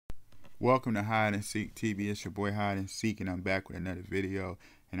Welcome to Hide and Seek TV. It's your boy Hide and Seek, and I'm back with another video.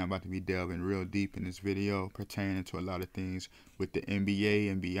 And I'm about to be delving real deep in this video pertaining to a lot of things with the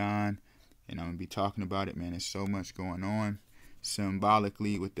NBA and beyond. And I'm going to be talking about it, man. There's so much going on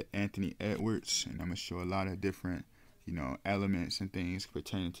symbolically with the Anthony Edwards. And I'm going to show a lot of different, elements and things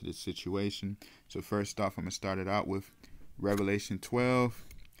pertaining to this situation. So first off, I'm going to start it out with Revelation 12.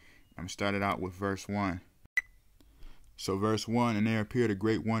 I'm going to start it out with verse 1. So verse 1, and there appeared a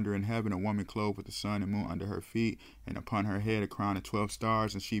great wonder in heaven, a woman clothed with the sun and moon under her feet, and upon her head a crown of 12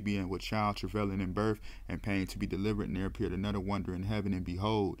 stars, and she being with child travailing in birth, and pain to be delivered. And there appeared another wonder in heaven, and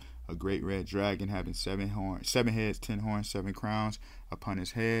behold, a great red dragon having 7 heads, 10 horns, 7 crowns upon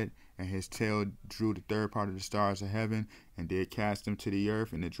his head, and his tail drew the third part of the stars of heaven, and did cast them to the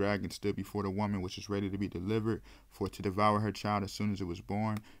earth. And the dragon stood before the woman which is ready to be delivered, for to devour her child as soon as it was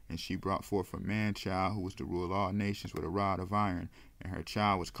born. And she brought forth a man-child, who was to rule all nations with a rod of iron, and her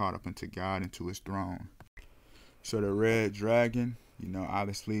child was caught up unto God and to his throne. So the red dragon,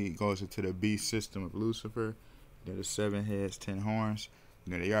 obviously goes into the beast system of Lucifer. There's 7 heads, 10 horns.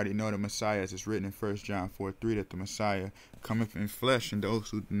 They already know the Messiah, as it's written in 1 John 4:3, that the Messiah cometh in flesh, and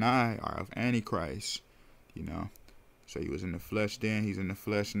those who deny are of Antichrist. So he was in the flesh then, he's in the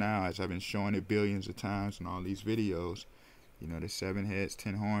flesh now, as I've been showing it billions of times in all these videos. The 7 heads,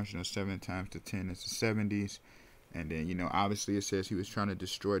 10 horns, 7 times the 10 is the 70s. And then, obviously it says he was trying to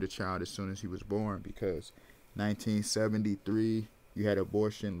destroy the child as soon as he was born, because 1973, you had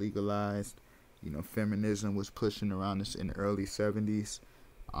abortion legalized. Feminism was pushing around this in the early 70s.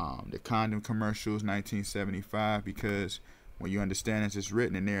 The condom commercials, 1975, because when you understand as it's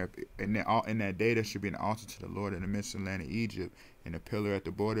written in there, in that day there should be an altar to the Lord in the midst of the land of Egypt, and a pillar at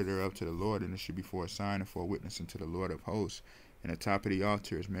the border thereof to the Lord, and it should be for a sign and for a witness unto the Lord of hosts. And the top of the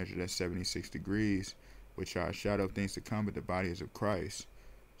altar is measured at 76 degrees, which are a shadow of things to come, but the body is of Christ.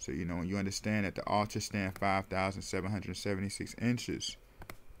 So, when you understand that the altar stands 5,776 inches,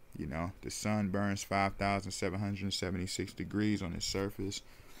 the sun burns 5,776 degrees on its surface.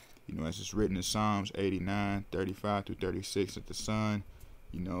 As it's written in Psalms 89:35-36, that the sun,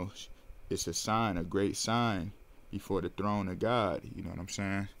 it's a sign, a great sign before the throne of God. You know what I'm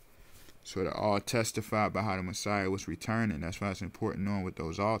saying? So they all testify about how the Messiah was returning. That's why it's important knowing what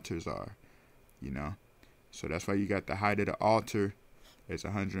those altars are. So that's why you got the height of the altar is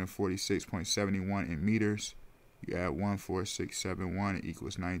 146.71 in meters. You add 14671, it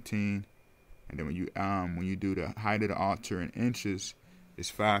equals 19. And then when you do the height of the altar in inches, it's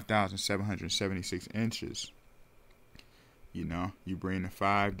 5,776 inches. You bring the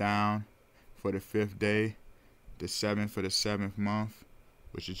 5 down for the 5th day, the 7 for the 7th month,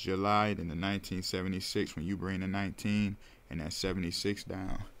 which is July, then the 1976 when you bring the 19 and that 76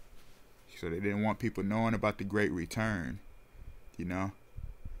 down. So they didn't want people knowing about the great return,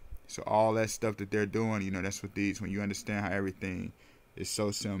 So all that stuff that they're doing, that's what these, when you understand how everything is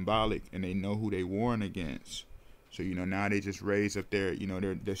so symbolic and they know who they warn against. So, now they just raise up their,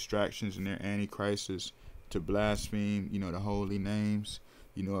 their distractions and their antichrists to blaspheme, the holy names,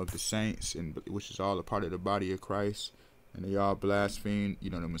 of the saints, and which is all a part of the body of Christ. And they all blaspheme, the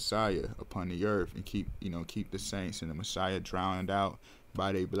Messiah upon the earth, and keep the saints and the Messiah drowned out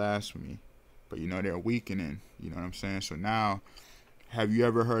by their blasphemy. But, they're weakening, what I'm saying? So now, have you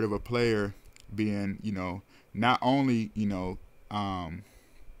ever heard of a player being, not only,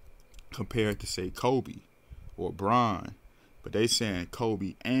 compared to, say, Kobe or Bron, but they saying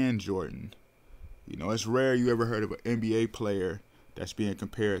Kobe and Jordan? It's rare you ever heard of an NBA player that's being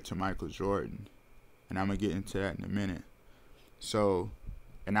compared to Michael Jordan. And I'm going to get into that in a minute. So,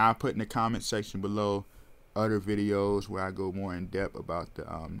 and I'll put in the comment section below other videos where I go more in depth about the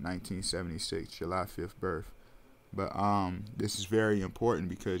 1976 July 5th birth. But this is very important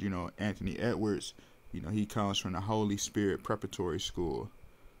because, Anthony Edwards, he comes from the Holy Spirit Preparatory School.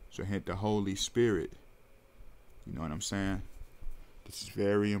 So hint the Holy Spirit. You know what I'm saying? This is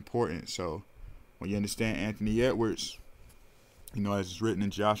very important. So when you understand Anthony Edwards, as it's written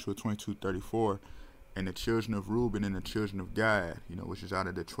in Joshua 22:34, and the children of Reuben and the children of Gad, which is out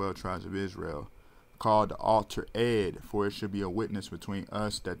of the 12 tribes of Israel, called the altar Ed, for it should be a witness between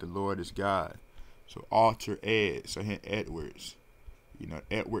us that the Lord is God. So altar Ed, so hint Edwards.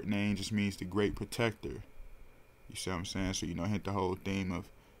 Edward name just means the great protector. You see what I'm saying? So, hint the whole theme of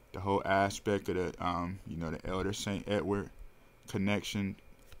the whole aspect of the, the elder Saint Edward connection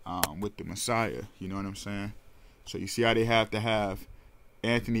with the Messiah. You know what I'm saying? So you see how they have to have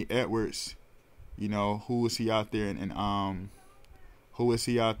Anthony Edwards. Who is he out there who is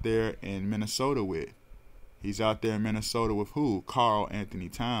he out there in Minnesota with? He's out there in Minnesota with who? Carl Anthony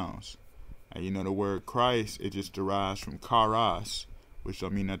Towns. And the word Christ, it just derives from charos, which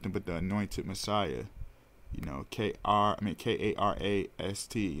don't mean nothing but the anointed Messiah. You know, K-A-R-A-S-T,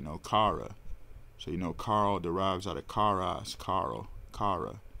 you know, Kara. So, you know, Carl derives out of Karas,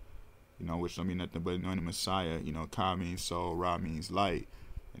 Kara, you know, which don't mean nothing but anointed Messiah. You know, Ka means soul, Ra means light.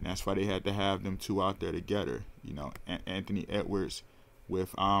 And that's why they had to have them two out there together. You know, Anthony Edwards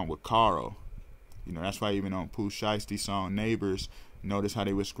with Carl. You know, that's why even on Pooh Shiesty's song Neighbors, notice how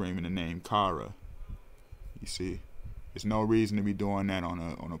they were screaming the name Kara. You see? There's no reason to be doing that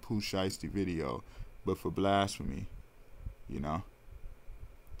on a Pooh Shiesty video, but for blasphemy, you know.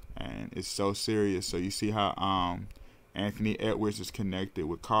 And it's so serious. So you see how Anthony Edwards is connected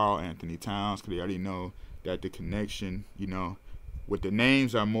with Carl Anthony Towns, because they already know that the connection, you know, with the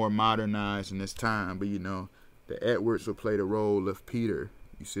names are more modernized in this time, but you know, the Edwards will play the role of Peter.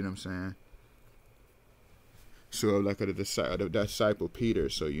 You see what I'm saying? So like the disciple Peter.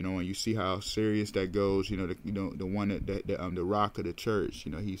 So you know, when you see how serious that goes, you know, the one that the rock of the church.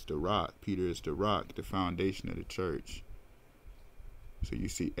 You know, he's the rock. Peter is the rock, the foundation of the church. So you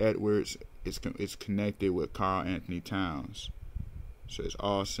see, Edwards is connected with Carl Anthony Towns. So it's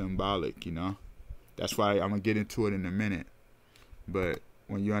all symbolic, you know. That's why I'm gonna get into it in a minute. But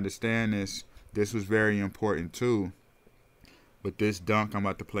when you understand this, this was very important too. But this dunk I'm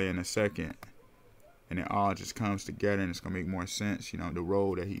about to play in a second. And it all just comes together and it's going to make more sense, you know, the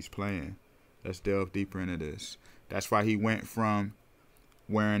role that he's playing. Let's delve deeper into this. That's why he went from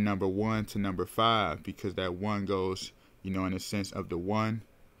wearing number 1 to number 5, because that 1 goes, you know, in the sense of the 1.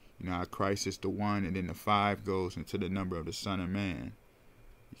 You know how Christ is the 1, and then the 5 goes into the number of the Son of Man.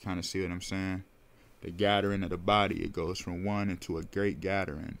 You kind of see what I'm saying? The gathering of the body, it goes from 1 into a great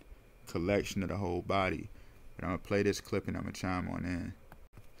gathering, collection of the whole body. But I'm going to play this clip and I'm going to chime on in.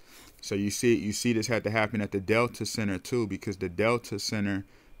 So you see this had to happen at the Delta Center too, because the Delta Center,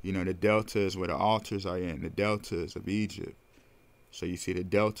 you know, the Delta is where the altars are in, the deltas of Egypt. So you see the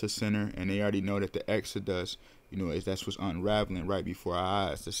Delta Center, and they already know that the Exodus, you know, that's what's unraveling right before our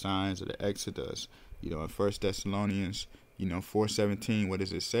eyes, the signs of the Exodus. You know, in 1 Thessalonians, you know, 4:17, what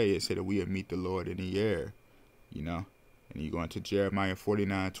does it say? It said that we will meet the Lord in the air, you know. And you go into Jeremiah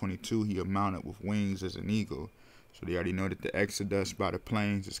 49:22, he will mount up with wings as an eagle. So they already know that the Exodus by the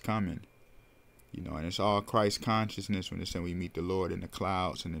plains is coming. You know, and it's all Christ consciousness when they say we meet the Lord in the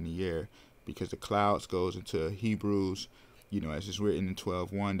clouds and in the air. Because the clouds goes into Hebrews, you know, as it's written in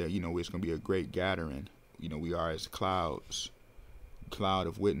 12:1, that, you know, it's going to be a great gathering. You know, we are as clouds, cloud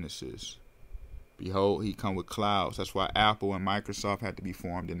of witnesses. Behold, he come with clouds. That's why Apple and Microsoft had to be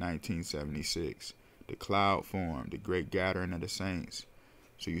formed in 1976. The cloud formed, the great gathering of the saints.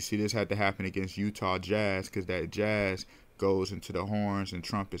 So you see this had to happen against Utah Jazz, because that jazz goes into the horns and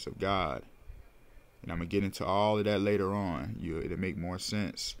trumpets of God. And I'm going to get into all of that later on. It'll make more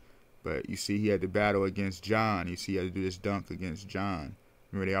sense. But you see he had to battle against John. You see he had to do this dunk against John.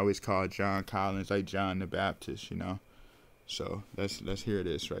 Remember they always call John Collins like John the Baptist, you know. So let's hear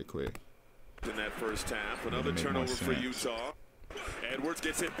this right quick. In that first half, another turnover for Utah. Edwards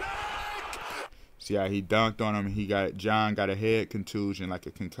gets it back. See how he dunked on him. John got a head contusion, like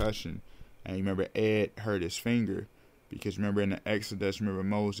a concussion. And you remember Ed hurt his finger, because remember in the Exodus, remember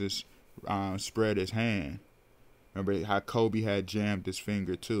Moses spread his hand. Remember how Kobe had jammed his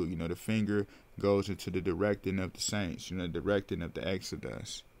finger too. You know, the finger goes into the directing of the saints, you know, the directing of the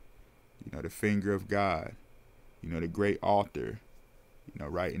Exodus. You know, the finger of God. You know, the great author. You know,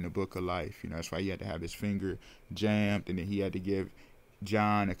 right in the book of life. You know, that's why he had to have his finger jammed, and then he had to give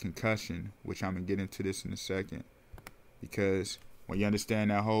John a concussion, which I'm going to get into this in a second. Because when you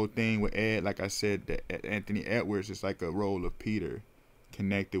understand that whole thing with Ed, like I said, that Anthony Edwards is like a role of Peter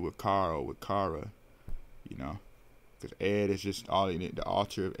connected with Carl, with Kara, you know. Because Ed is just the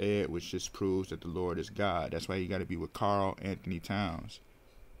altar of Ed, which just proves that the Lord is God. That's why you got to be with Carl Anthony Towns.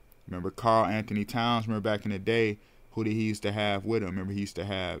 Remember Carl Anthony Towns, remember back in the day, who did he used to have with him? Remember he used to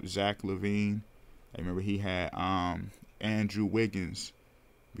have Zach Levine. I remember he had Andrew Wiggins,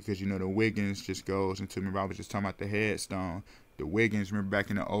 because you know the Wiggins just goes into, remember I was just talking about the headstone. The Wiggins, remember back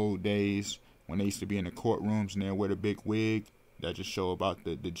in the old days when they used to be in the courtrooms and they wear the big wig, that just show about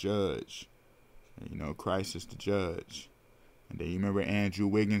the judge. And, you know, Christ is the judge. And then you remember Andrew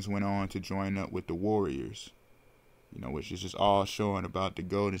Wiggins went on to join up with the Warriors, you know, which is just all showing about the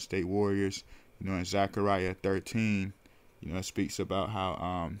Golden State Warriors. You know, in Zechariah 13, you know, it speaks about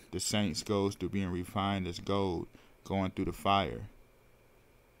how the saints goes through being refined as gold, going through the fire,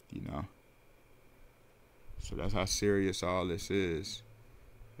 you know. So that's how serious all this is.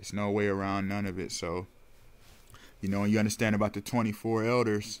 There's no way around none of it. So, you know, and you understand about the 24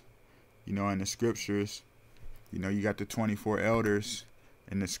 elders, you know, in the scriptures, you know, you got the 24 elders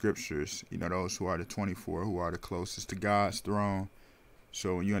in the scriptures, you know, those who are the 24, who are the closest to God's throne.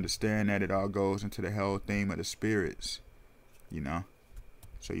 So when you understand that, it all goes into the whole theme of the spirits, you know.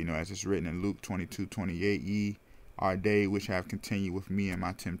 So, you know, as it's written in Luke 22:28, ye are they which have continued with me in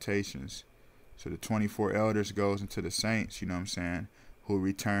my temptations. So the 24 elders goes into the saints, you know what I'm saying, who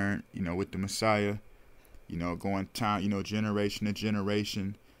return, you know, with the Messiah, you know, going time, you know, generation to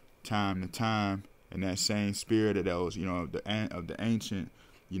generation, time to time, and that same spirit of those, you know, of the ancient,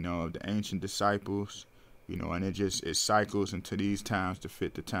 you know, of the ancient disciples, you know, and it cycles into these times to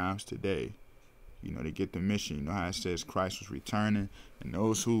fit the times today. You know, to get the mission. You know how it says Christ was returning, and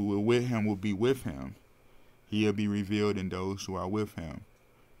those who were with him will be with him. He'll be revealed in those who are with him.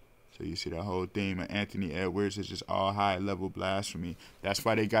 So you see the whole theme of Anthony Edwards is just all high-level blasphemy. That's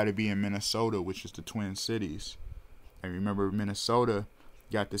why they got to be in Minnesota, which is the Twin Cities. And remember, Minnesota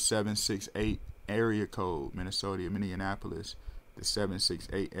got the 768 area code. Minneapolis, the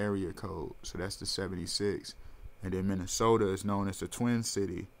 768 area code. So that's the 76. And then Minnesota is known as the Twin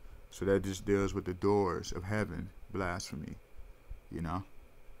City. So that just deals with the doors of heaven, blasphemy, you know.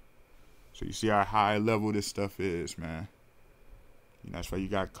 So you see how high level this stuff is, man. You know, that's why you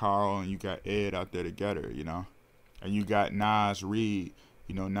got Carl and you got Ed out there together, you know. And you got Nas Reed.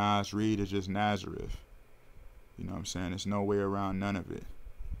 You know, Nas Reed is just Nazareth. You know what I'm saying? There's no way around none of it.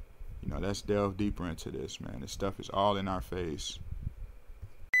 You know, let's delve deeper into this, man. This stuff is all in our face.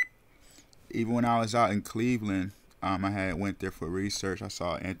 Even when I was out in Cleveland, I went there for research. I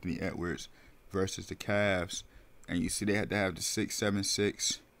saw Anthony Edwards versus the Cavs, and you see they had to have the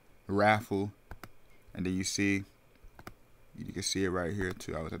 676 raffle, and then you can see it right here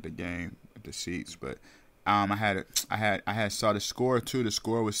too. I was at the game at the seats, but I saw the score too. The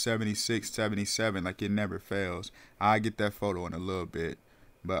score was 76-77. Like, it never fails. I'll get that photo in a little bit,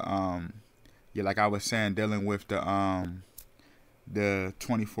 but yeah, like I was saying, dealing with the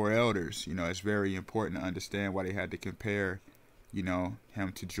 24 elders, you know, it's very important to understand why they had to compare, you know,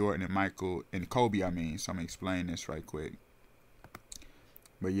 him to Jordan and Michael and Kobe, I mean. So I'm going to explain this right quick.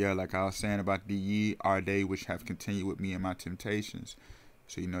 But yeah, like I was saying about the ye are they which have continued with me in my temptations.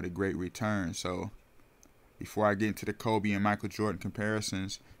 So, you know, the great return. So before I get into the Kobe and Michael Jordan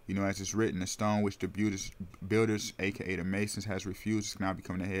comparisons, you know, as it's written, the stone which the builders, aka the Masons, has refused is now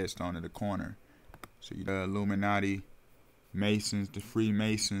becoming the headstone of the corner. So the Illuminati, Masons, the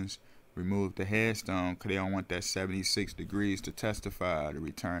Freemasons, removed the headstone because they don't want that 76 degrees to testify the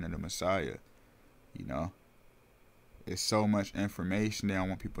return of the Messiah. You know, it's so much information they don't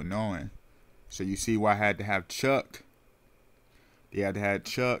want people knowing. So you see why I had to have Chuck. They had to have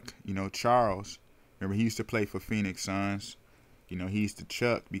Chuck, you know, Charles. Remember, he used to play for Phoenix Suns. You know, he used to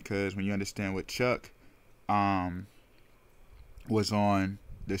Chuck because when you understand what Chuck was on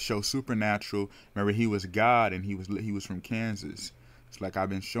the show Supernatural, remember, he was God and he was from Kansas. It's like I've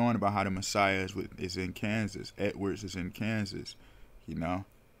been showing about how the Messiah is in Kansas. Edwards is in Kansas, you know.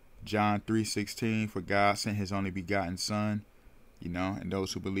 John 3:16, for God sent his only begotten son, you know, and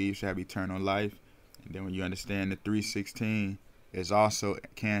those who believe shall have eternal life. And then when you understand the 3:16 is also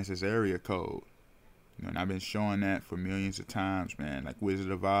Kansas area code. You know, and I've been showing that for millions of times, man. Like Wizard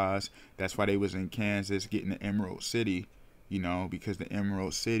of Oz, that's why they was in Kansas getting the Emerald City, you know, because the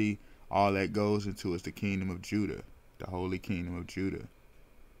Emerald City, all that goes into is the kingdom of Judah, the holy kingdom of Judah,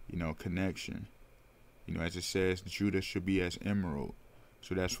 you know, connection. You know, as it says, Judah should be as emerald.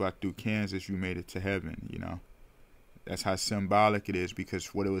 So that's why through Kansas you made it to heaven, you know. That's how symbolic it is,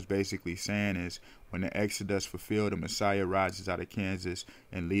 because what it was basically saying is when the Exodus fulfilled, the Messiah rises out of Kansas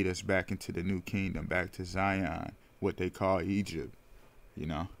and lead us back into the new kingdom, back to Zion, what they call Egypt, you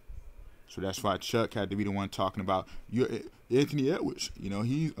know. So that's why Chuck had to be the one talking about Anthony Edwards. You know,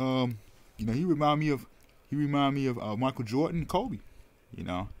 he remind me of Michael Jordan and Kobe, you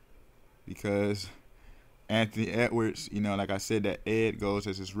know, because Anthony Edwards, you know, like I said, that Ed goes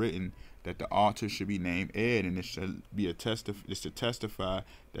as it's written, that the altar should be named Ed, and it should be it's to testify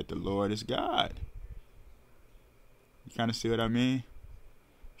that the Lord is God. You kind of see what I mean?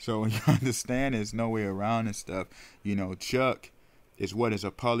 So when you understand there's no way around this stuff, you know, Chuck is what is a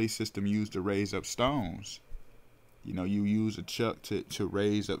pulley system used to raise up stones. You know, you use a chuck to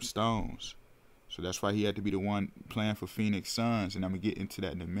raise up stones. So that's why he had to be the one playing for Phoenix Suns, and I'm going to get into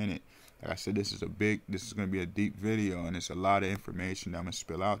that in a minute. Like I said, this is going to be a deep video, and it's a lot of information that I'm going to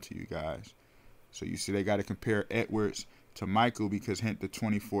spill out to you guys. So you see they got to compare Edwards to Michael because hint the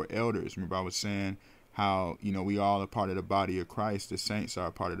 24 elders. Remember I was saying how, you know, we all are part of the body of Christ. The saints are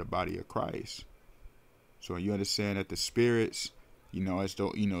a part of the body of Christ. So you understand that the spirits, you know, as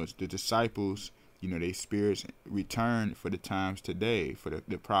though, you know, it's the disciples, you know, they spirits return for the times today, for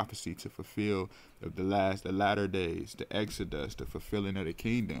the prophecy to fulfill of the latter days, the Exodus, the fulfilling of the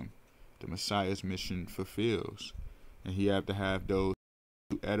kingdom. The Messiah's mission fulfills, and he have to have those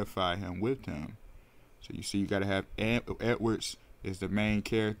edify him with him. So you see, you got to have Edwards is the main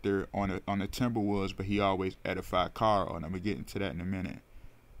character on the Timberwolves, but he always edified Carl, and I'm gonna get into that in a minute.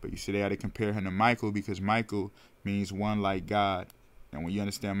 But you see, they had to compare him to Michael because Michael means one like God, and when you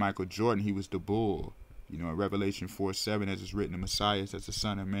understand Michael Jordan, he was the bull. You know, in Revelation 4:7, as it's written, the Messiah is the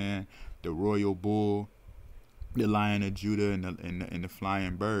Son of Man, the royal bull, the Lion of Judah, and the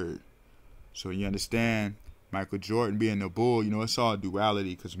flying bird. So you understand Michael Jordan being the bull. You know, it's all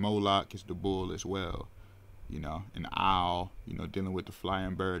duality because Moloch is the bull as well. You know, an owl, you know, dealing with the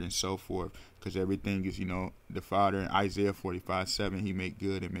flying bird and so forth, because everything is, you know, the Father in Isaiah 45:7, he make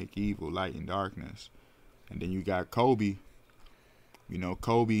good and make evil, light and darkness. And then you got Kobe. You know,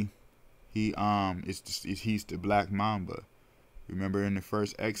 Kobe, he's the black mamba. Remember in the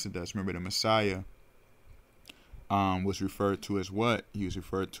first Exodus, remember the Messiah was referred to as what? He was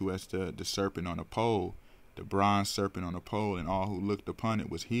referred to as the serpent on a pole, the bronze serpent on a pole, and all who looked upon it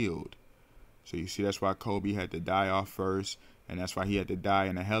was healed. So you see, that's why Kobe had to die off first, and that's why he had to die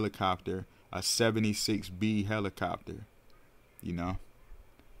in a helicopter, a 76B helicopter. You know,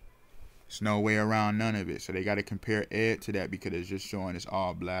 there's no way around none of it. So they got to compare Ed to that because it's just showing it's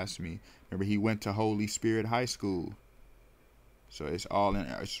all blasphemy. Remember, he went to Holy Spirit High School. So it's all in,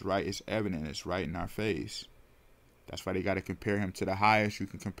 it's right, it's evident, it's right in our face. That's why they got to compare him to the highest you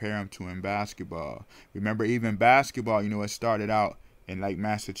can compare him to in basketball. Remember, even basketball, you know, it started out in like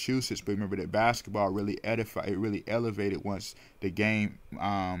Massachusetts, but remember that basketball really edified, it really elevated once the game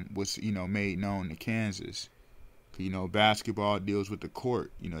was, you know, made known to Kansas. You know, basketball deals with the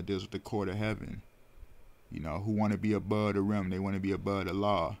court, you know, it deals with the court of heaven. You know, who want to be above the rim, they want to be above the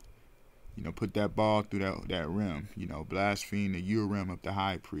law. You know, put that ball through that rim, you know, blaspheme the urim of the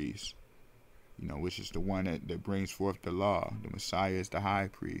high priest, you know, which is the one that brings forth the law. The Messiah is the high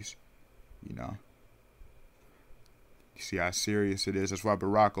priest, you know. You see how serious it is. That's why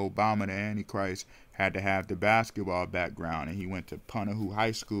Barack Obama, the Antichrist, had to have the basketball background, and he went to Punahou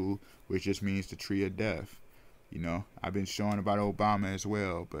High School, which just means the tree of death. You know, I've been showing about Obama as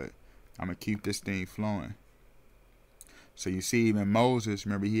well, but I'm going to keep this thing flowing. So you see, even Moses,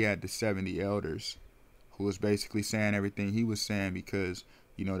 remember, he had the 70 elders who was basically saying everything he was saying because,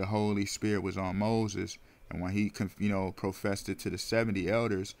 you know, the Holy Spirit was on Moses. And when he, you know, professed it to the 70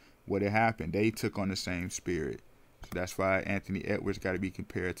 elders, what had happened? They took on the same spirit. So that's why Anthony Edwards got to be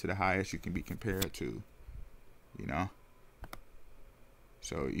compared to the highest you can be compared to, you know.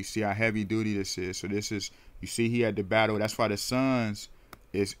 So you see how heavy duty this is. So this is, you see, he had the battle. That's why the Suns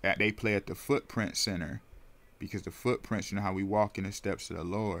they play at the Footprint Center, because the footprints, you know, how we walk in the steps of the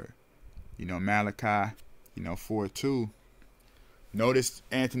Lord. You know, Malachi, you know, 4:2. Notice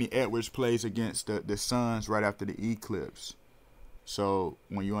Anthony Edwards plays against the Suns right after the eclipse. So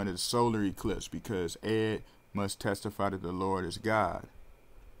when you're under the solar eclipse, because Ed must testify that the Lord is God.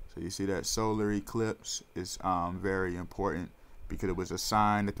 So you see that solar eclipse is very important, because it was a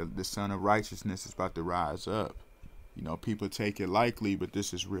sign that the Son of Righteousness is about to rise up. You know, people take it lightly, but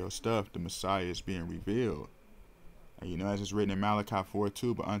this is real stuff. The Messiah is being revealed. And you know, as it's written in Malachi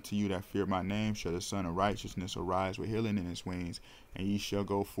 4:2, but unto you that fear my name shall the Son of Righteousness arise with healing in his wings, and ye shall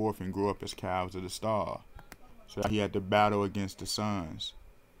go forth and grow up as calves of the stall. So he had to battle against the sons.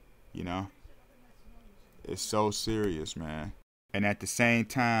 You know, it's so serious, man. And at the same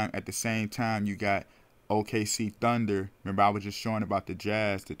time, you got OKC Thunder. Remember, I was just showing about the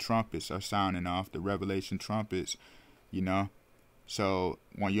Jazz. The trumpets are sounding off, the Revelation trumpets, you know. So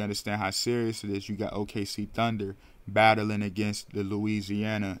when you understand how serious it is, you got OKC Thunder battling against the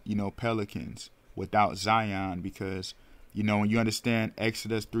Louisiana, you know, Pelicans without Zion, because, you know, when you understand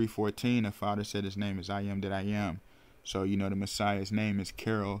Exodus 3:14, the Father said his name is I am that I am. So, you know, the Messiah's name is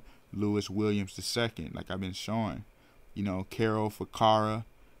Carol Lewis Williams II, like I've been showing. You know, Carol for Kara,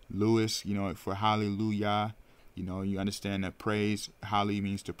 Lewis, you know, for hallelujah. You know, you understand that praise, Holly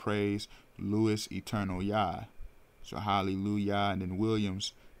means to praise, Lewis, eternal Yah. So hallelujah, and then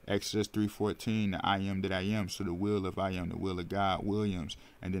Williams, Exodus 3:14, the I am that I am. So the will of I am, the will of God, Williams,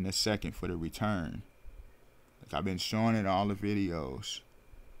 and then the second for the return. Like I've been showing it in all the videos.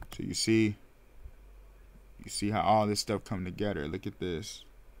 So you see how all this stuff come together. Look at this.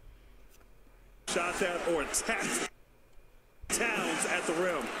 Shots at or tapped Towns at the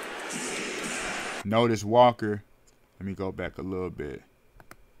rim. Notice Walker. Let me go back a little bit.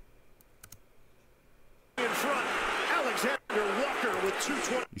 In front, Alexander Walker with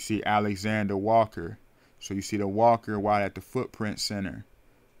 220. You see Alexander Walker. So you see the Walker wide at the Footprint Center.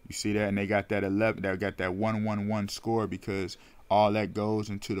 You see that, and they got that 11. They got that 1-1-1 score, because all that goes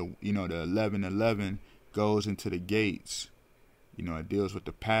into the, you know, the 11-11 goes into the gates. You know, it deals with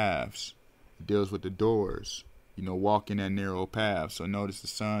the paths. It deals with the doors. you know, walking that narrow path. So notice the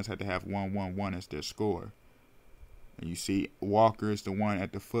Suns had to have 1-1-1 as their score. And you see Walker is the one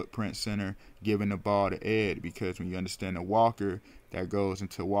at the footprint center giving the ball to Ed, because when you understand the Walker, that goes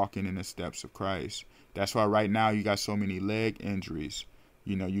into walking in the steps of Christ. That's why right now you got so many leg injuries.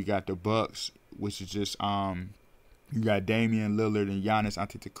 You know, you got the Bucks, which is just you got Damian Lillard and Giannis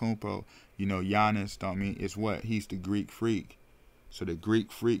Antetokounmpo. You know, Giannis, is what? He's the Greek freak. So the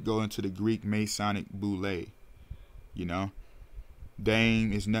Greek freak go into the Greek Masonic boule. You know,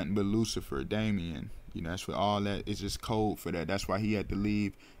 Dame is nothing but Lucifer, Damian. You know, that's what all that is, just code for that. That's why he had to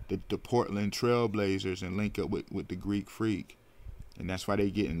leave the Portland Trailblazers and link up with the Greek freak. And that's why they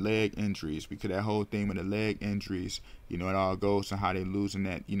getting leg injuries, because that whole thing with the leg injuries, you know, it all goes to how they losing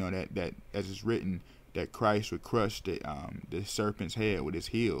that, you know, that as it's written, that Christ would crush the serpent's head with his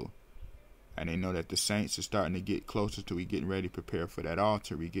heel. And they know that the saints are starting to get closer to, we getting ready to prepare for that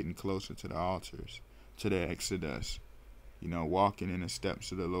altar. We getting closer to the altars, to the Exodus, you know, walking in the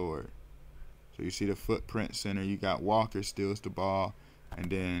steps of the Lord. So you see the footprint center, you got Walker steals the ball, and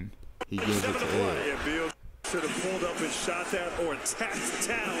then he gives it to Ed. Yeah, Beal should have pulled up and shot that or attacked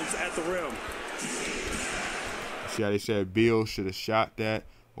Towns at the rim. See how they said Beal should have shot that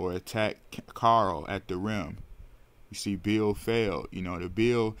or attacked Carl at the rim. You see Beal failed. You know, the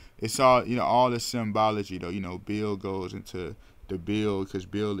Beal, it's all, you know, all the symbology though. You know, Beal goes into the Bill, because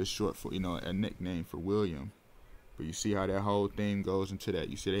Bill is short for, you know, a nickname for William. But you see how that whole thing goes into that.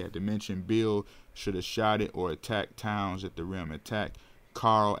 You see they had to mention Bill should have shot it or attacked Towns at the rim. Attack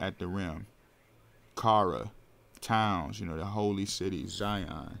Carl at the rim. Kara, Towns, you know, the holy city,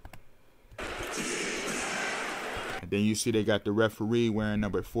 Zion. And then you see they got the referee wearing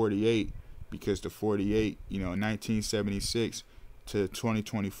number 48, because the 48, you know, 1976 to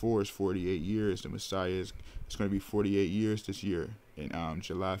 2024 is 48 years. The Messiah is, it's going to be 48 years this year in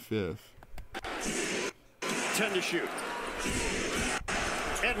July 5th. 10 to shoot.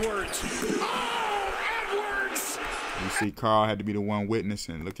 Edwards. Oh, Edwards! You see Carl had to be the one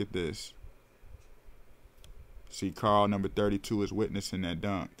witnessing. Look at this. See Carl, number 32, is witnessing that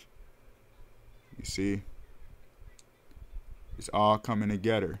dunk. You see? It's all coming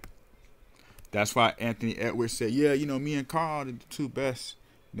together. That's why Anthony Edwards said, yeah, you know, me and Carl are the two best.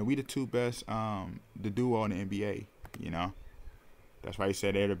 You know, we the two best, the duo in the NBA, you know. That's why he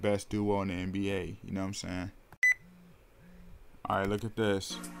said they're the best duo in the NBA. You know what I'm saying? All right, look at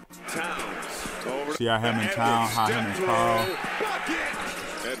this. See how him and Carl.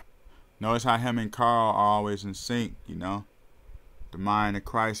 Notice how him and Carl are always in sync, you know. The mind of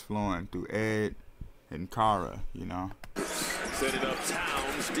Christ flowing through Ed and Kara, you know. Setting up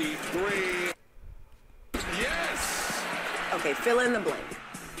Towns, deep three. Yes! Okay, fill in the blank.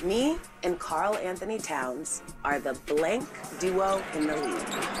 Me and Karl Anthony Towns are the blank duo in the league.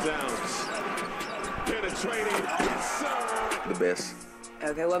 Towns. Penetrating. Yes, sir. The best.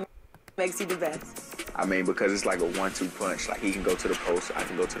 Okay, what makes you the best? I mean, because it's like a 1-2 punch. Like, he can go to the post, I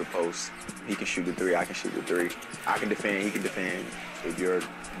can go to the post. He can shoot the three, I can shoot the three. I can defend, he can defend. If you're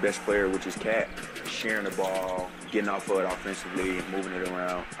best player, which is Cat, sharing the ball, getting off of it offensively, moving it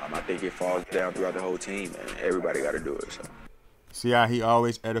around, I think it falls down throughout the whole team, and everybody got to do it. So. See how he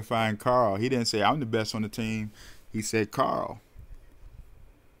always edifying Carl. He didn't say, I'm the best on the team. He said, Carl.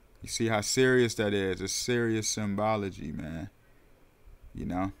 You see how serious that is. It's serious symbology, man. You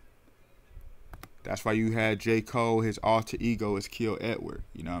know? That's why you had J. Cole, his alter ego is Kill Edward.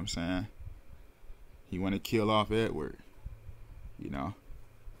 You know what I'm saying? He want to kill off Edward. You know?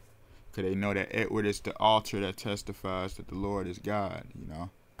 Because they know that Edward is the altar that testifies that the Lord is God, you know?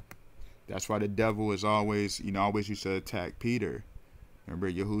 That's why the devil is always, you know, always used to attack Peter.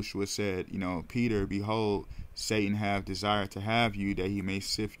 Remember, Yahushua said, you know, Peter, behold, Satan have desired to have you, that he may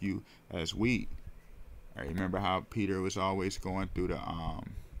sift you as wheat. All right, remember how Peter was always going through the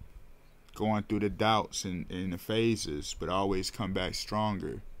doubts and the phases, but always come back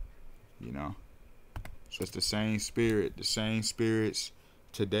stronger, you know? So it's the same spirit, the same spirits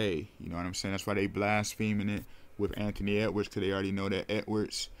today, you know what I'm saying? That's why they blaspheming it with Anthony Edwards, because they already know that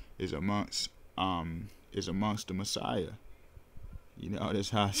Edwards is amongst the Messiah. You know, that's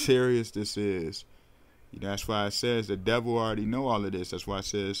how serious this is. You know, that's why it says the devil already know all of this. That's why it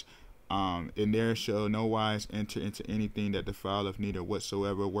says, in there shall no wise enter into anything that defileth, neither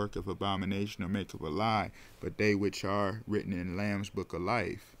whatsoever work of abomination or make of a lie, but they which are written in the Lamb's book of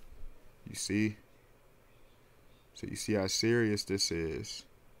life. You see? So you see how serious this is.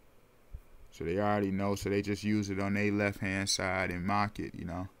 So they already know, so they just use it on their left-hand side and mock it, you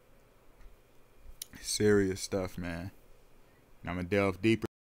know. Serious stuff, man. And I'm going to delve deeper.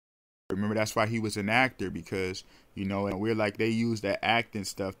 Remember, that's why he was an actor, because, you know, and we're like, they use that acting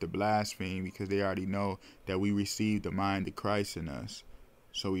stuff to blaspheme because they already know that we receive the mind of Christ in us.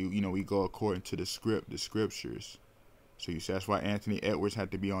 So we, you know, we go according to the scriptures. So you see, that's why Anthony Edwards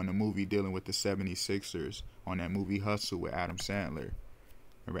had to be on the movie dealing with the 76ers on that movie Hustle with Adam Sandler.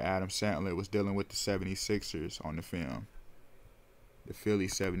 Remember, Adam Sandler was dealing with the 76ers on the film, the Philly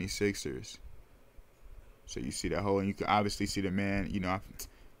 76ers. So you see that whole, and you can obviously see the man, you know,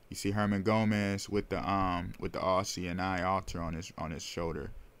 you see Herman Gomez with the all CNI altar on his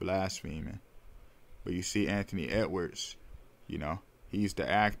shoulder, blaspheming. But you see Anthony Edwards, you know, he's the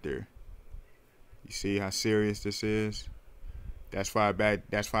actor. You see how serious this is? That's why back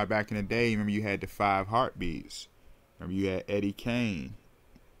in the day, remember, you had the 5 heartbeats. Remember, you had Eddie Kane.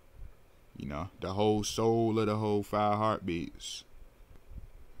 You know, the whole soul of the whole 5 heartbeats.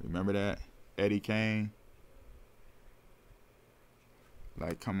 Remember that? Eddie Kane.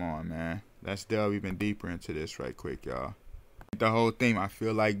 Like, come on, man. Let's delve even deeper into this right quick, y'all. The whole theme, I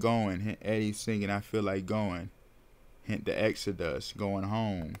feel like going. Hint Eddie singing, I feel like going. Hint the Exodus, going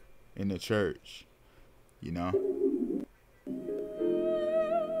home in the church. You know?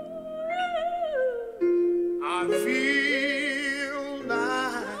 I feel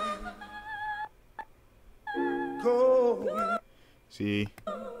like going. See?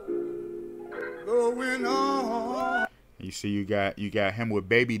 Going on. You see, you got him with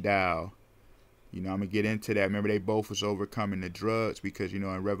Baby Doll. You know, I'm gonna get into that. Remember, they both was overcoming the drugs because, you know,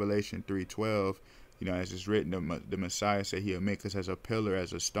 in Revelation 3:12, you know, as it's written, the Messiah said he'll make us as a pillar,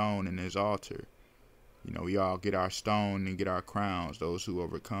 as a stone in his altar. You know, we all get our stone and get our crowns, those who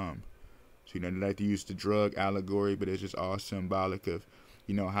overcome. So, you know, they like to use the drug allegory, but it's just all symbolic of,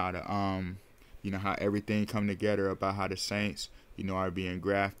 you know, how the you know, how everything come together about how the saints, you know, are being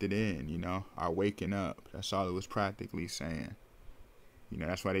grafted in, you know, are waking up. That's all it was practically saying. You know,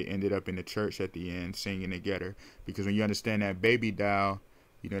 that's why they ended up in the church at the end singing together. Because when you understand that Baby Doll,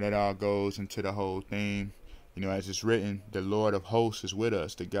 you know, that all goes into the whole theme. You know, as it's written, the Lord of hosts is with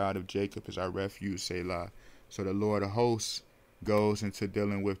us. The God of Jacob is our refuge, Selah. So the Lord of hosts goes into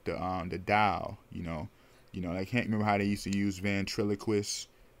dealing with the dial, you know. I can't remember how they used to use ventriloquists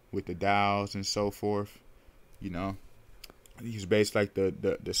with the dials and so forth. You know, he's based like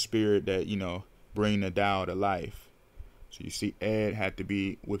the spirit that, you know, bring the dial to life. So you see, Ed had to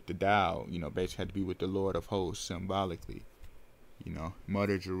be with the dial, you know, basically had to be with the Lord of hosts symbolically. You know,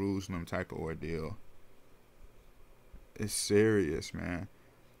 Mother Jerusalem type of ordeal. It's serious, man.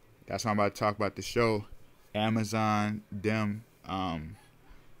 That's why I'm about to talk about the show, Amazon Dem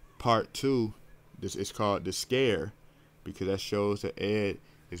Part 2. This is called The Scare, because that shows that Ed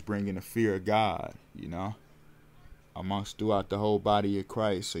is bringing the fear of God, you know, throughout the whole body of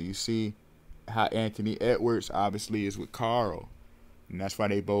Christ. So you see how Anthony Edwards obviously is with Carl, and that's why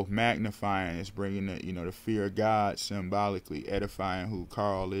they both magnifying. It's bringing the, you know, the fear of God symbolically, edifying who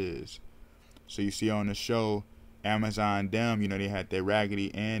Carl is. So you see on the show, Amazon Dem, you know, they had their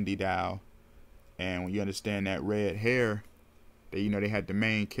Raggedy Andy doll, and when you understand that red hair, you know, they had the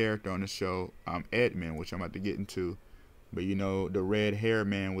main character on the show, Edmund, which I'm about to get into. But you know, the red hair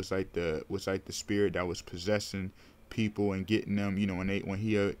man was like the spirit that was possessing people and getting them, you know, when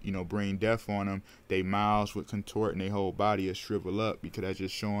he you know, bring death on them, they mouths would contort and their whole body would shrivel up, because that's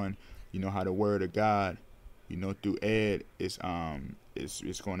just showing, you know, how the word of God, you know, through Ed is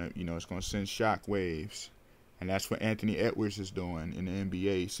it's gonna, you know, it's gonna send shock waves. And that's what Anthony Edwards is doing in the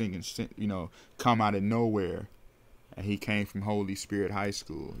NBA, singing, you know, come out of nowhere. And he came from Holy Spirit High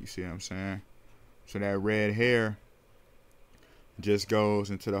School. You see what I'm saying? So that red hair just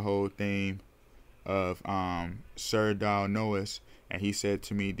goes into the whole theme of Sir Thou knowest, and he said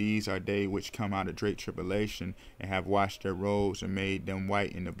to me, these are they which come out of great tribulation and have washed their robes and made them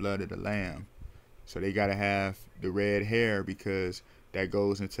white in the blood of the Lamb. So they got to have the red hair, because that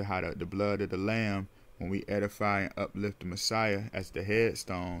goes into how the blood of the Lamb, when we edify and uplift the Messiah as the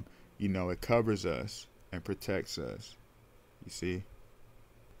headstone, you know, it covers us and protects us. You see?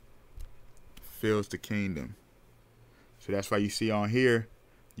 Fills the kingdom. So that's why you see on here,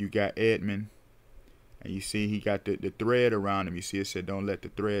 you got Edmund, and you see he got the thread around him. You see it said, don't let the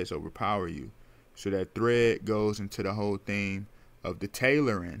threads overpower you. So that thread goes into the whole theme of the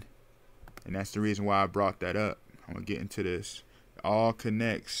tailoring. And that's the reason why I brought that up. I'm going to get into this. It all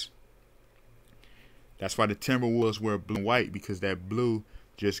connects. That's why the Timberwolves wear blue and white, because that blue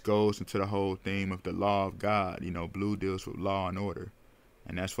just goes into the whole theme of the law of God. You know, blue deals with law and order.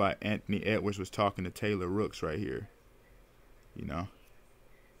 And that's why Anthony Edwards was talking to Taylor Rooks right here. You know.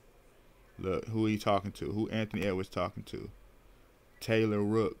 Look, who he talking to? Who Anthony Edwards talking to? Taylor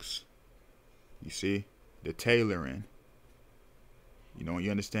Rooks. You see? The tailoring. You know, when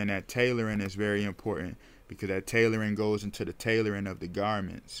you understand that tailoring is very important, because that tailoring goes into the tailoring of the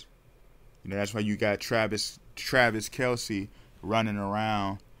garments. You know, that's why you got Travis Kelce running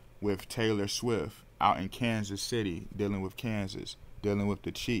around with Taylor Swift out in Kansas City, dealing with Kansas, dealing with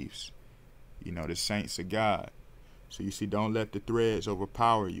the Chiefs, you know, the saints of God. So you see, don't let the threads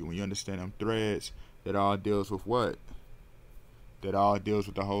overpower you. When you understand them threads, that all deals with what? That all deals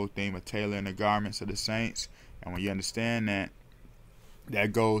with the whole theme of tailoring the garments of the saints. And when you understand that,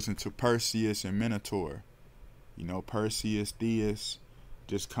 that goes into Perseus and Minotaur. You know, Perseus, Theus,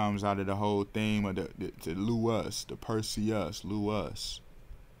 just comes out of the whole theme of the Luus, the Perseus, Luus.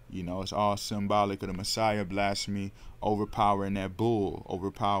 You know, it's all symbolic of the Messiah blasphemy, overpowering that bull,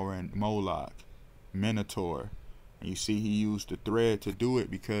 overpowering Moloch, Minotaur. And you see he used the thread to do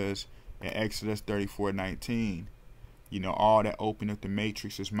it, because in Exodus 34:19, you know, all that opened up the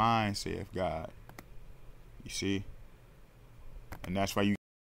matrix is mine, saith God. You see? And that's why you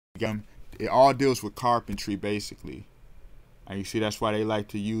get them. It all deals with carpentry, basically. And you see, that's why they like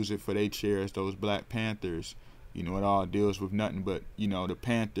to use it for their chairs, those Black Panthers. You know, it all deals with nothing but, you know, the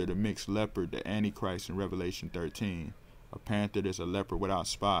panther, the mixed leopard, the Antichrist in Revelation 13. A panther is a leopard without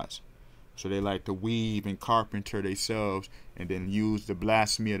spots. So they like to weave and carpenter themselves and then use the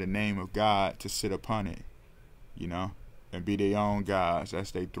blasphemy of the name of God to sit upon it, you know, and be their own gods.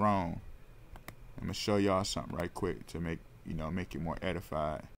 That's their throne. I'm going to show y'all something right quick to make, you know, make it more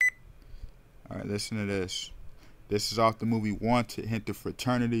edified. All right, listen to this. This is off the movie Wanted, hint the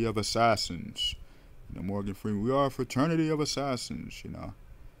fraternity of assassins. You know, Morgan Freeman, we are a fraternity of assassins, you know.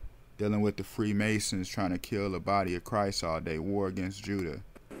 Dealing with the Freemasons trying to kill the body of Christ all day. War against Judah.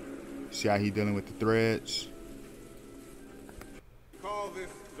 See how he dealing with the threads? Call this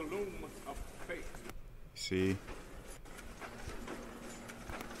the loom of faith. See?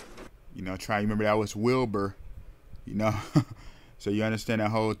 You know, try, remember that was Wilbur, you know? So you understand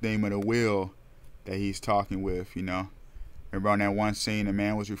that whole theme of the will that he's talking with, you know? Remember on that one scene, the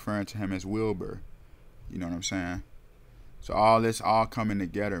man was referring to him as Wilbur. You know what I'm saying? So all this all coming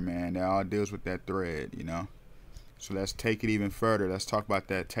together, man. That all deals with that thread, you know? So let's take it even further. Let's talk about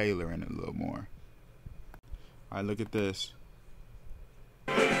that tailoring a little more. All right, look at this.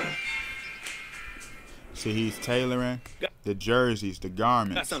 See, he's tailoring the jerseys, the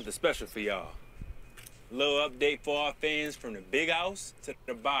garments. Got something special for y'all. A little update for our fans from the big house to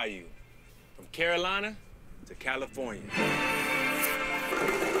the bayou. From Carolina to California.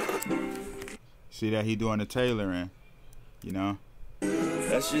 See that he doing the tailoring, you know?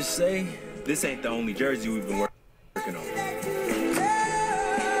 Let's just say this ain't the only jersey we've been working on.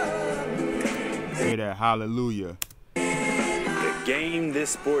 Hear that, hallelujah. The game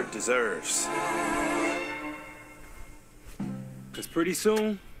this sport deserves. Cause pretty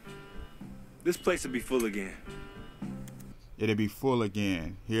soon, this place will be full again. It'll be full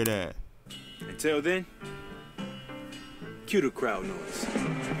again. Hear that? Until then, cue the crowd noise.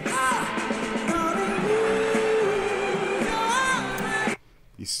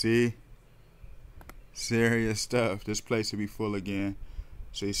 You see? Serious stuff. This place will be full again.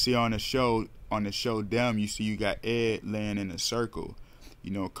 So you see on the show Dem, you see you got Ed laying in a circle.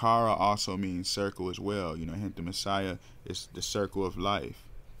 You know, Kara also means circle as well. You know, hint the Messiah is the circle of life.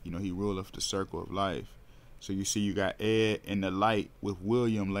 You know, he ruleth the circle of life. So you see you got Ed in the light with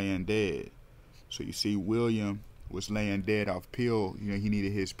William laying dead. So you see William was laying dead off pill. You know, he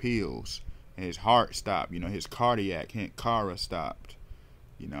needed his pills. And his heart stopped. You know, his cardiac, hint Kara stopped.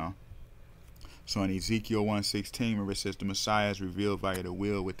 You know. So in Ezekiel 1:16, remember it says the Messiah is revealed via the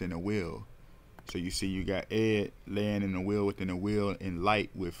will within the will. So you see you got Ed laying in the will within the will in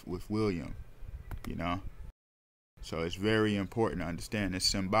light with William, you know. So it's very important to understand this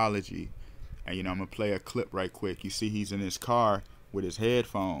symbology. And, you know, I'm going to play a clip right quick. You see he's in his car with his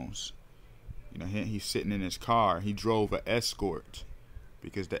headphones. You know, he's sitting in his car. He drove an escort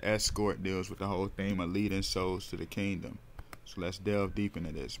because the escort deals with the whole theme of leading souls to the kingdom. So let's delve deep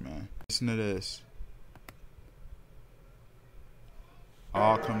into this, man. Listen to this.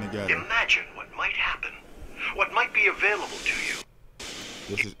 All come together. Imagine what might happen, what might be available to you.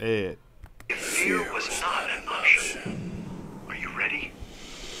 This is Ed. If fear was not an option. Are you ready?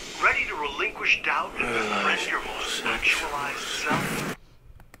 Ready to relinquish doubt and befriend your most actualized self?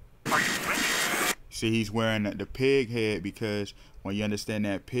 Are you ready? See, he's wearing the pig head because when you understand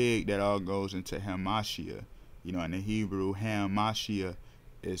that pig, that all goes into Hamashiach. You know, in the Hebrew, Hamashiach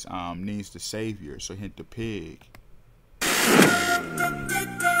is means the savior. So hint the pig.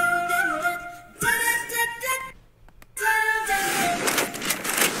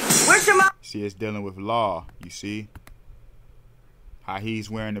 See, it's dealing with law. You see how he's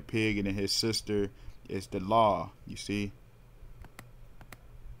wearing the pig and then his sister is the law. You see.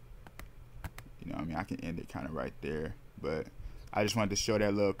 You know what I mean? I can end it kind of right there. But I just wanted to show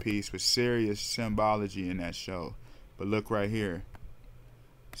that little piece with serious symbology in that show. But look right here.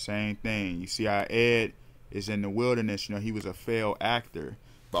 Same thing. You see how Ed is in the wilderness. You know, he was a failed actor.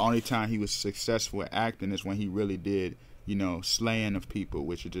 The only time he was successful at acting is when he really did, you know, slaying of people,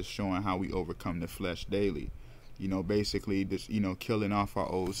 which is just showing how we overcome the flesh daily. You know, basically, just, you know, killing off our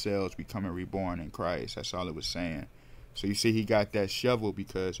old selves, becoming reborn in Christ. That's all it was saying. So you see he got that shovel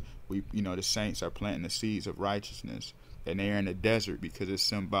because we, you know, the saints are planting the seeds of righteousness. And they're in the desert because it's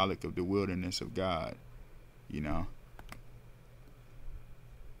symbolic of the wilderness of God, you know.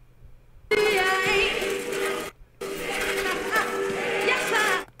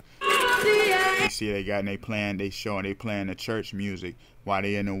 You see they got, and they playing the church music while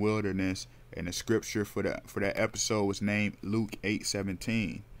they in the wilderness. And the scripture for that episode was named Luke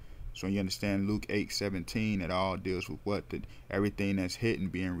 8:17. So when you understand Luke 8:17, it all deals with everything that's hidden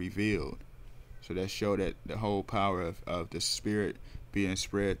being revealed. So that showed that the whole power of the Spirit being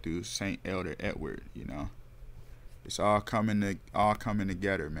spread through Saint Elder Edward, you know. It's all coming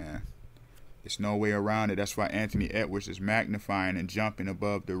together, man. There's no way around it. That's why Anthony Edwards is magnifying and jumping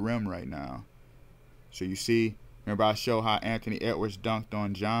above the rim right now. So you see, remember I showed how Anthony Edwards dunked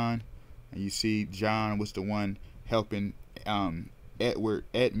on John? And you see John was the one helping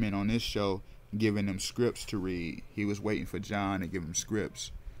Edmund on this show, giving him scripts to read. He was waiting for John to give him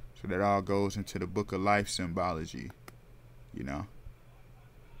scripts. So that all goes into the book of life symbology, you know.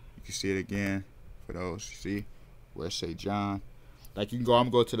 You can see it again for those, you see, where it say John. Like you can go,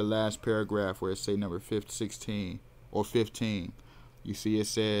 I'm going to go to the last paragraph where it say number 16 or 15. You see it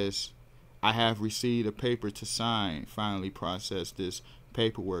says, I have received a paper to sign, finally process this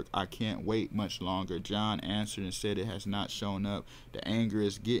paperwork. I can't wait much longer. John answered and said it has not shown up. The anger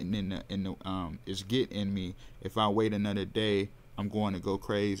is getting is getting in me. If I wait another day, I'm going to go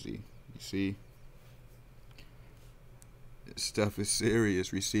crazy. You see? This stuff is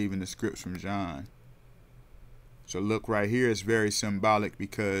serious, receiving the scripts from John. So look right here, it's very symbolic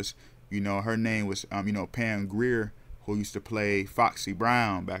because, you know, her name was, you know, Pam Grier, who used to play Foxy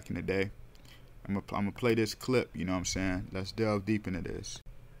Brown back in the day. I'm gonna play this clip, you know what I'm saying? Let's delve deep into this.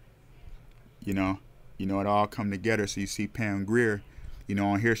 You know, it all come together. So you see Pam Grier, you know,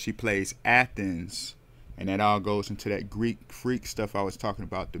 on here she plays Athens. And that all goes into that Greek freak stuff I was talking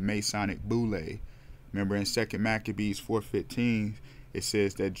about, the Masonic boule. Remember in 2 Maccabees 4:15, it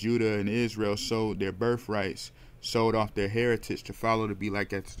says that Judah and Israel sold their birthrights, sold off their heritage to follow to be like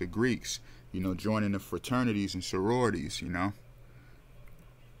the Greeks, you know, joining the fraternities and sororities, you know.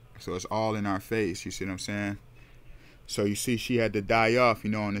 So it's all in our face, you see what I'm saying? So you see she had to die off,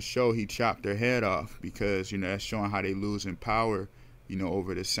 you know, on the show he chopped her head off because, you know, that's showing how they losing power, you know,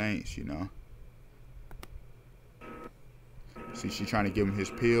 over the saints, you know. See, she's trying to give him his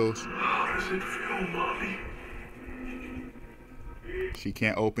pills. How does it feel, Mommy? She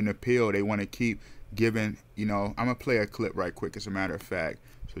can't open the pill. They want to keep giving, you know. I'm going to play a clip right quick, as a matter of fact,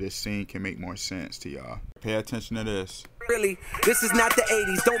 so this scene can make more sense to y'all. Pay attention to this. Really, this is not the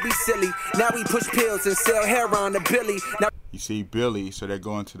 80s. Don't be silly. Now we push pills and sell heroin to Billy. Now you see Billy, so they're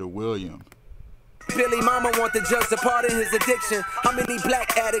going to the William. Billy mama want the judge to pardon his addiction. How many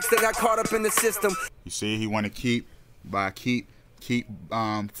black addicts that got caught up in the system? You see, he want to keep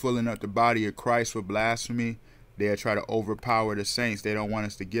filling up the body of Christ with blasphemy. They'll try to overpower the saints. They don't want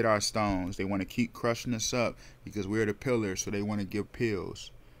us to get our stones. They want to keep crushing us up because we're the pillars, so they want to give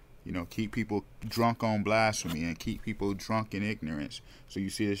pills. You know, keep people drunk on blasphemy and keep people drunk in ignorance. So you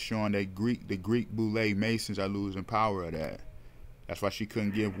see it's showing that the Greek boule Masons are losing power of that. That's why she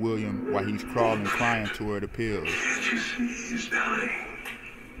couldn't give William, while he's crawling, crying to her, the pills. Can't you see he's dying?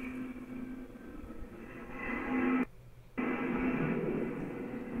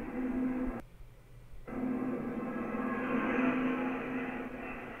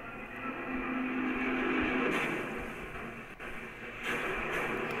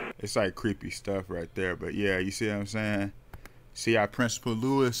 It's like creepy stuff right there. But yeah, you see what I'm saying? See how Principal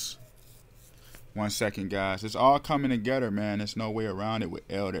Lewis... One second, guys. It's all coming together, man. There's no way around it with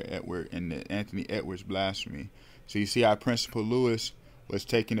Elder Edward and the Anthony Edwards blasphemy. So you see how Principal Lewis was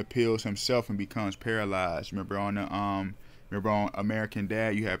taking the pills himself and becomes paralyzed. Remember on American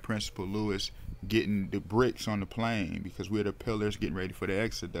Dad, you had Principal Lewis getting the bricks on the plane because we're the pillars getting ready for the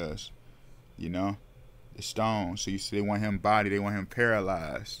Exodus. You know, the stones. So you see, they want him body, they want him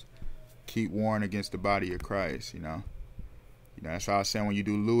paralyzed. Keep warring against the body of Christ. You know. That's why I was saying when you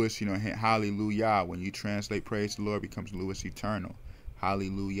do Lewis, you know, hallelujah. When you translate praise the Lord, it becomes Lewis Eternal.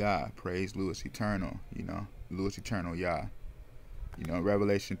 Hallelujah. Praise Lewis Eternal. You know, Lewis Eternal, Yah. You know,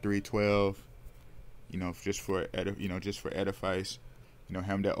 Revelation 3:12. You know, just for edifice. You know,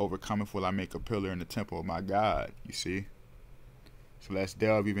 him that overcometh will I make a pillar in the temple of my God, you see. So let's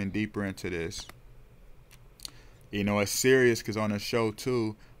delve even deeper into this. You know, it's serious because on the show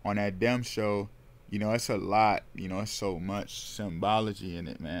too, on that Dem show, you know, it's a lot, you know, it's so much symbology in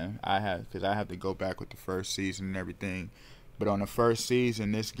it, man. Because I have to go back with the first season and everything. But on the first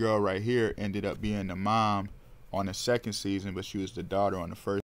season, this girl right here ended up being the mom on the second season, but she was the daughter on the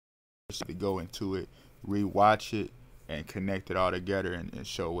first. To go into it, rewatch it, and connect it all together and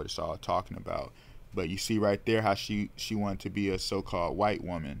show what it's all talking about. But you see right there how she wanted to be a so-called white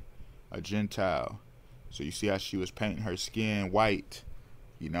woman, a Gentile. So you see how she was painting her skin white,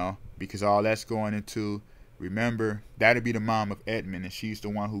 you know, because all that's going into, remember, that'd be the mom of Edmund, and she's the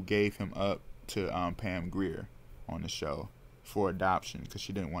one who gave him up to Pam Grier on the show for adoption because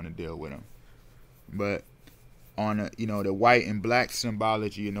she didn't want to deal with him. But on you know, the white and black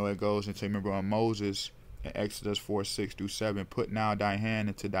symbology, you know, it goes into, remember on Moses in Exodus 4:6-7, put now thy hand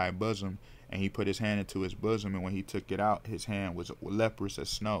into thy bosom, and he put his hand into his bosom, and when he took it out, his hand was leprous as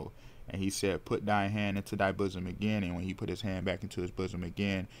snow. And he said, put thy hand into thy bosom again. And when he put his hand back into his bosom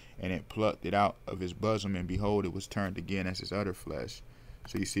again, and it plucked it out of his bosom, and behold, it was turned again as his other flesh.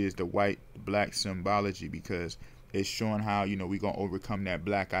 So you see, it's the white-black symbology, because it's showing how, you know, we're going to overcome that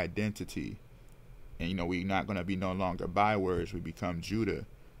black identity. And, you know, we're not going to be no longer bywords. We become Judah.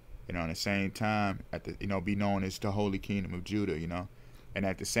 And at the same time, be known as the Holy Kingdom of Judah, you know. And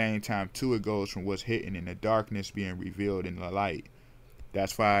at the same time, too, it goes from what's hidden in the darkness being revealed in the light.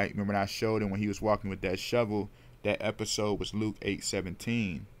 That's why, remember when I showed him when he was walking with that shovel, that episode was Luke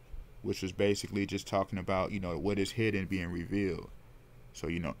 8:17, which was basically just talking about, you know, what is hidden being revealed. So,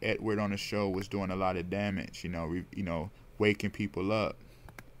 you know, Edward on the show was doing a lot of damage, you know, waking people up,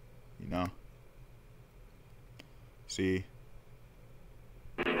 you know. See?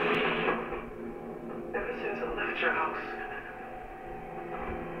 Ever since I left your house,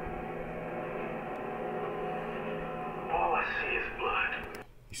 all I see is blood.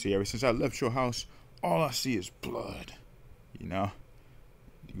 You see, ever since I left your house, all I see is blood. You know?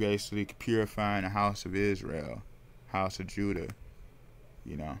 Basically purifying the house of Israel, house of Judah.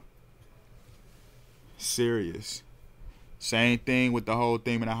 You know? Serious. Same thing with the whole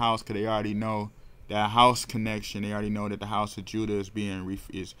thing in the house, because they already know that house connection. They already know that the house of Judah is being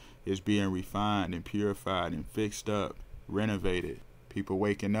refined and purified and fixed up, renovated. People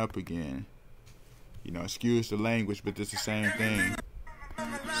waking up again. You know, excuse the language, but it's the same thing.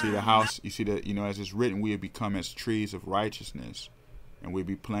 See the house, you see that, you know, as it's written, we have become as trees of righteousness, and we'll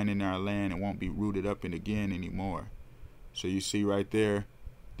be planting our land and won't be rooted up in again anymore. So you see right there,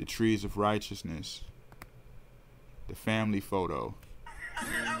 the trees of righteousness, the family photo.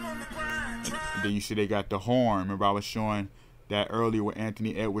 And then you see they got the horn. Remember I was showing that earlier with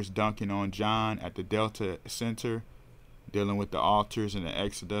Anthony Edwards dunking on John at the Delta Center, dealing with the altars and the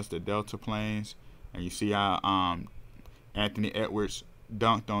Exodus, the Delta plains. And you see how Anthony Edwards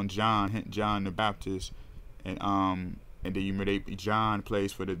dunked on John the Baptist, and then you remember John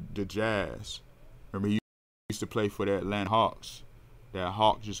plays for the Jazz. Remember he used to play for the Atlanta Hawks. That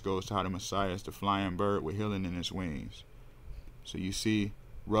hawk just goes to how the Messiah is the flying bird with healing in his wings. So you see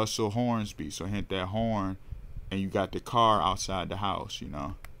Russell Hornsby, so hint that horn, and you got the car outside the house, you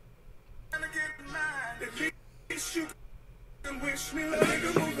know.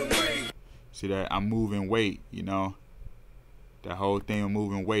 See that I'm moving weight, you know. That whole thing of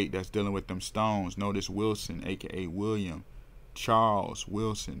moving weight, that's dealing with them stones. Notice Wilson, aka William. Charles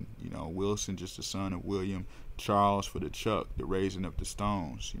Wilson, you know, Wilson just the son of William. Charles for the Chuck, the raising of the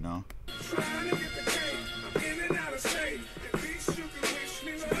stones, you know.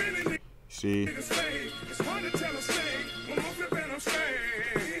 See?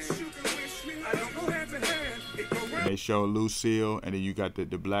 And they show Lucille, and then you got the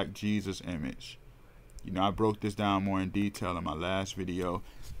Black Jesus image. You know, I broke this down more in detail in my last video,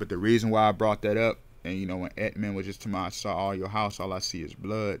 but the reason why I brought that up, and you know, when Edmund was just to my, I saw all your house, all I see is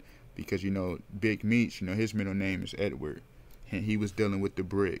blood, because you know, Big Meech, you know, his middle name is Edward, and he was dealing with the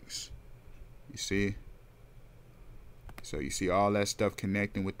bricks. You see? So you see all that stuff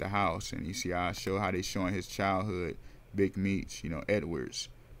connecting with the house, and you see how I show how they showing his childhood, Big Meech, you know, Edwards,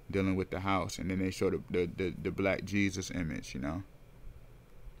 dealing with the house, and then they show the Black Jesus image, you know.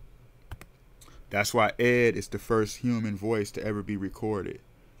 That's why Ed is the first human voice to ever be recorded,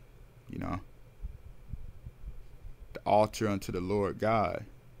 you know. The altar unto the Lord God,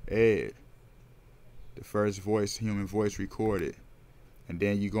 Ed, the first voice, human voice recorded. And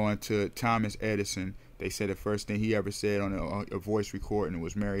then you go into Thomas Edison. They said the first thing he ever said on a voice recording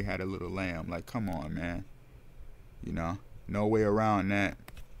was Mary had a little lamb. Like, come on, man. You know, no way around that.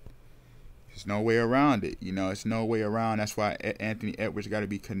 There's no way around it. You know, it's no way around. That's why Anthony Edwards got to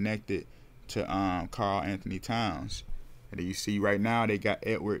be connected to Karl Anthony Towns. And then you see right now they got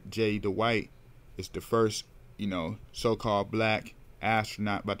Edward J. Dwight. It's the first, you know, so-called black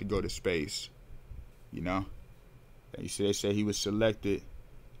astronaut about to go to space. You know, and you see they say he was selected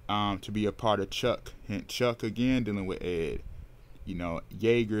to be a part of Chuck. Hint Chuck again dealing with Ed. You know,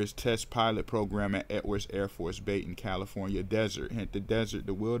 Yeager's test pilot program at Edwards Air Force Base in California desert. Hint the desert,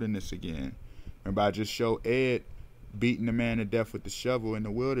 the wilderness again. Remember I just showed Ed beating the man to death with the shovel in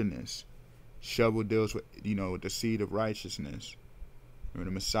the wilderness. Shovel deals with, you know, the seed of righteousness. Remember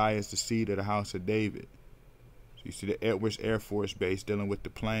the Messiah is the seed of the house of David. So you see the Edwards Air Force Base dealing with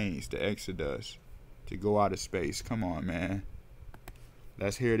the planes, the Exodus, to go out of space. Come on, man.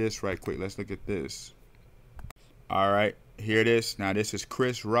 Let's hear this right quick. Let's look at this. All right, hear this. Now this is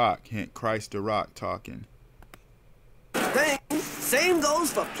Chris Rock, hint Christ the Rock talking. Same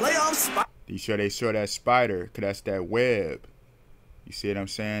goes for playoff spot. They show that spider, because that's that web. You see what I'm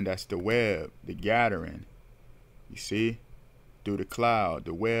saying? That's the web, the gathering. You see? Through the cloud,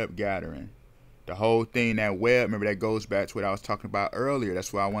 the web gathering. The whole thing, that web, remember that goes back to what I was talking about earlier.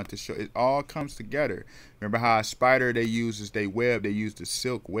 That's why I want to show. It all comes together. Remember how a spider, they use as they web, they use the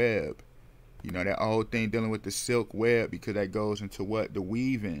silk web. You know, that whole thing dealing with the silk web, because that goes into what? The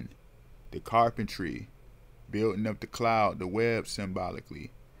weaving, the carpentry, building up the cloud, the web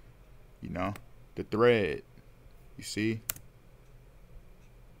symbolically. You know, the thread. You see?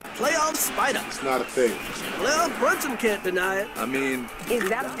 Playoff spider. It's not a thing. Well, Brunson can't deny it. I mean, Is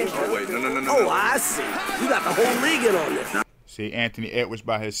that official? oh wait, no. Oh, I see. You got the whole league in on this. See, Anthony Edwards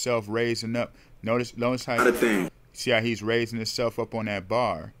by himself raising up. Notice how Not a thing. see how he's raising himself up on that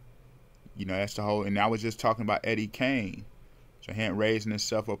bar. You know, that's the whole. And I was just talking about Eddie Kane. So him raising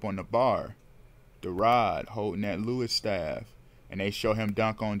himself up on the bar, the rod, holding that Lewis staff, and they show him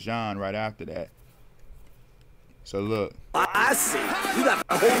dunk on John right after that. So look, I see. You got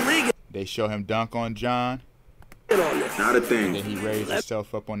the whole league they show him dunk on John, in on this. Not a and thing. then he raised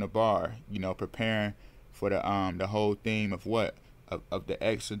himself up on the bar. You know, preparing for the whole theme of what of the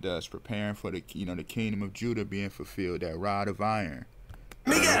Exodus, preparing for the, you know, the kingdom of Judah being fulfilled. That rod of iron.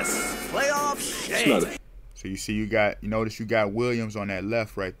 Let me guess. Playoff shade. So you see, you notice you got Williams on that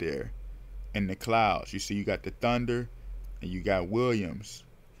left right there, in the clouds. You see, you got the thunder, and you got Williams.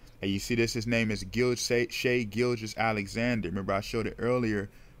 And you see this, his name is Shea Gilgeous Alexander. Remember I showed it earlier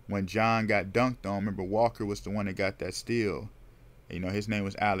when John got dunked on. Remember Walker was the one that got that steal. And, you know, his name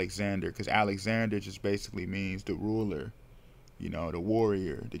was Alexander, because Alexander just basically means the ruler, you know, the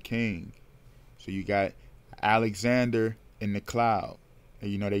warrior, the king. So you got Alexander in the cloud.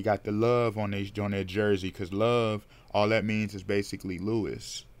 And, you know, they got the love on their jersey, because love, all that means is basically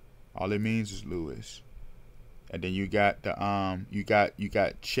Lewis. All it means is Lewis. And then you got the you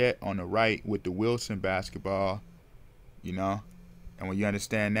got Chet on the right with the Wilson basketball, you know. And when you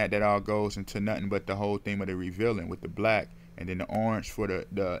understand that, that all goes into nothing but the whole thing of the revealing with the black, and then the orange for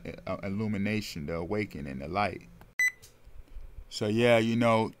the illumination, the awakening, the light. So yeah, you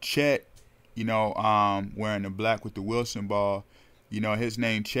know, Chet, you know, wearing the black with the Wilson ball, you know, his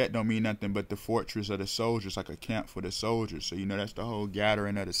name Chet don't mean nothing but the fortress of the soldiers, like a camp for the soldiers. So, you know, that's the whole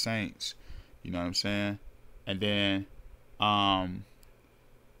gathering of the saints. You know what I'm saying? And then,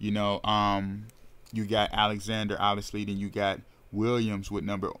 you know, you got Alexander, obviously. Then you got Williams with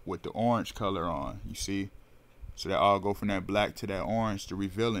the orange color on. You see, so they all go from that black to that orange, the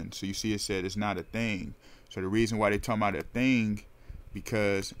revealing. So you see, it said it's not a thing. So the reason why they talking about a thing,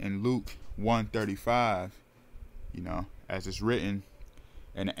 because in Luke 1:35, you know, as it's written,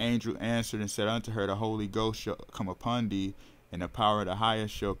 and the angel answered and said unto her, the Holy Ghost shall come upon thee, and the power of the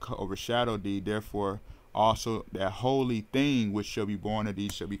highest shall overshadow thee. Therefore also that holy thing which shall be born of thee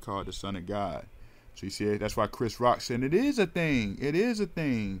shall be called the Son of God. So you see, that's why Chris Rock said it is a thing. It is a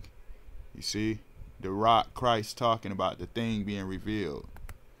thing. You see, the Rock, Christ talking about the thing being revealed.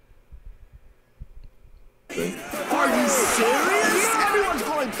 Are you serious? Everyone's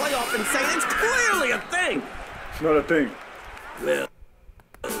calling playoff and saying it's clearly a thing. It's not a thing. Well,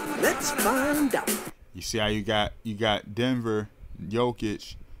 let's find out. You see how you got Denver,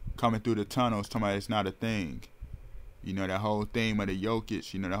 Jokic coming through the tunnels talking about it's not a thing. You know, that whole theme of the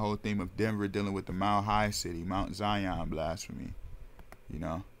Jokic, you know, the whole theme of Denver dealing with the Mount High City, Mount Zion blasphemy. You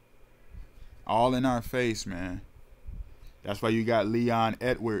know, all in our face, man. That's why you got Leon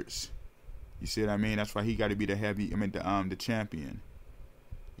Edwards. You see what I mean? That's why he got to be the champion.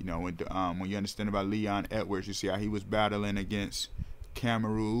 You know, when you understand about Leon Edwards, you see how he was battling against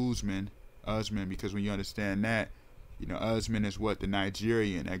Kamaru Usman, because when you understand that, you know, Usman is what? The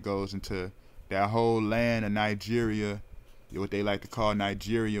Nigerian that goes into that whole land of Nigeria, what they like to call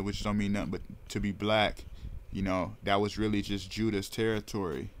Nigeria, which don't mean nothing but to be black. You know, that was really just Judah's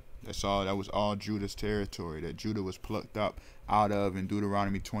territory. That's all. That was all Judah's territory that Judah was plucked up out of in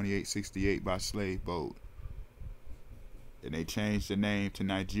Deuteronomy 28:68 by slave boat. And they changed the name to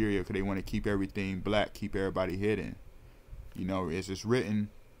Nigeria because they want to keep everything black, keep everybody hidden. You know, it's written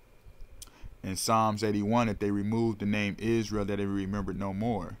in Psalms 81 that they removed the name Israel, that they remembered no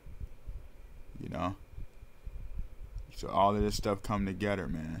more. You know? So all of this stuff come together,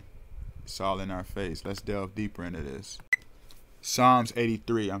 man. It's all in our face. Let's delve deeper into this. Psalms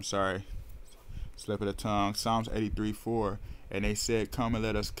 83, I'm sorry. Slip of the tongue. Psalms 83:4. And they said, come and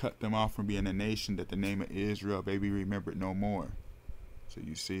let us cut them off from being a nation, that the name of Israel may be remembered no more. So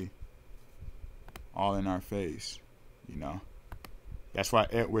you see, all in our face, you know. That's why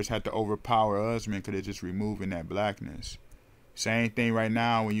Edwards had to overpower Usman, because they're just removing that blackness. Same thing right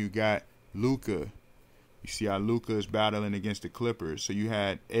now when you got Luka. You see how Luka is battling against the Clippers. So you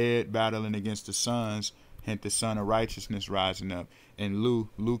had Ed battling against the Suns, hence the Son of Righteousness rising up. And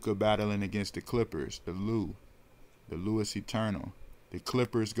Luka battling against the Clippers, the Lewis Eternal. The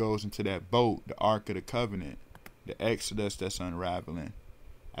Clippers goes into that boat, the Ark of the Covenant, the Exodus that's unraveling.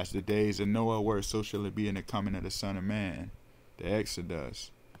 As the days of Noah were, so shall it be in the coming of the Son of Man, the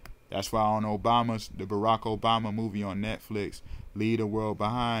Exodus. That's why on the Barack Obama movie on Netflix, Leave the World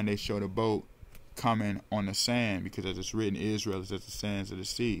Behind, they show the boat coming on the sand, because as it's written, Israel is as the sands of the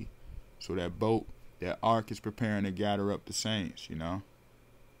sea. So that boat, that ark, is preparing to gather up the saints, you know.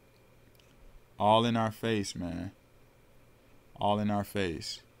 All in our face, man. All in our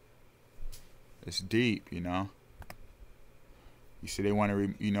face. It's deep, you know. You see, they want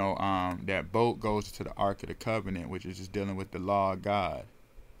to, you know, that boat goes to the Ark of the Covenant, which is just dealing with the law of God.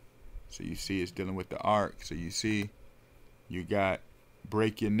 So you see, it's dealing with the ark. So you see, you got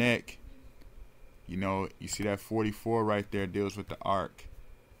break your neck. You know, you see that 44 right there deals with the ark.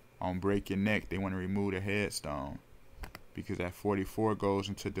 On break your neck, they want to remove the headstone, because that 44 goes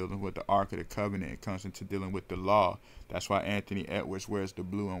into dealing with the Ark of the Covenant. It comes into dealing with the law. That's why Anthony Edwards wears the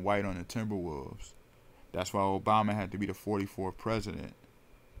blue and white on the Timberwolves. That's why Obama had to be the 44th president,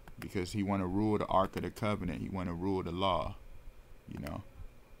 because he want to rule the Ark of the Covenant. He want to rule the law, you know.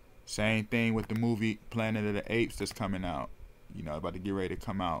 Same thing with the movie Planet of the Apes that's coming out. You know, about to get ready to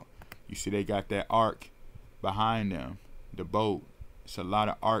come out. You see they got that ark behind them, the boat. It's a lot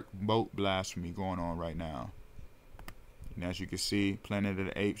of ark boat blasphemy going on right now. And as you can see, Planet of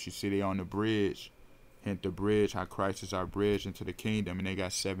the Apes, you see they on the bridge. Hint the bridge, how Christ is our bridge into the kingdom. And they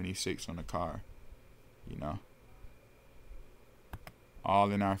got 76 on the car. You know.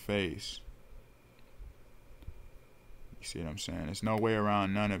 All in our face. You see what I'm saying? There's no way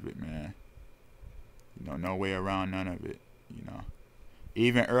around none of it, man. You know, no way around none of it. You know.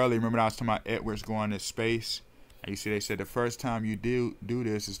 Even early, remember I was talking about Edwards going to space? And you see they said the first time you do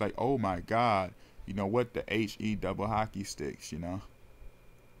this, it's like, oh my God. You know what? The HE double hockey sticks, you know.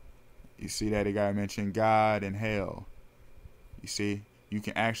 You see that they gotta mention God and hell. You see, you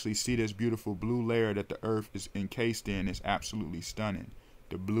can actually see this beautiful blue layer that the earth is encased in. Is absolutely stunning.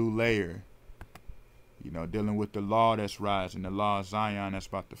 The blue layer, you know, dealing with the law that's rising, the law of Zion that's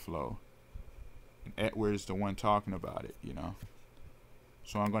about to flow. And Edwards is the one talking about it, you know.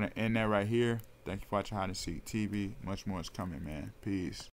 So I'm gonna end that right here. Thank you for watching Hide and Seek TV. Much more is coming, man. Peace.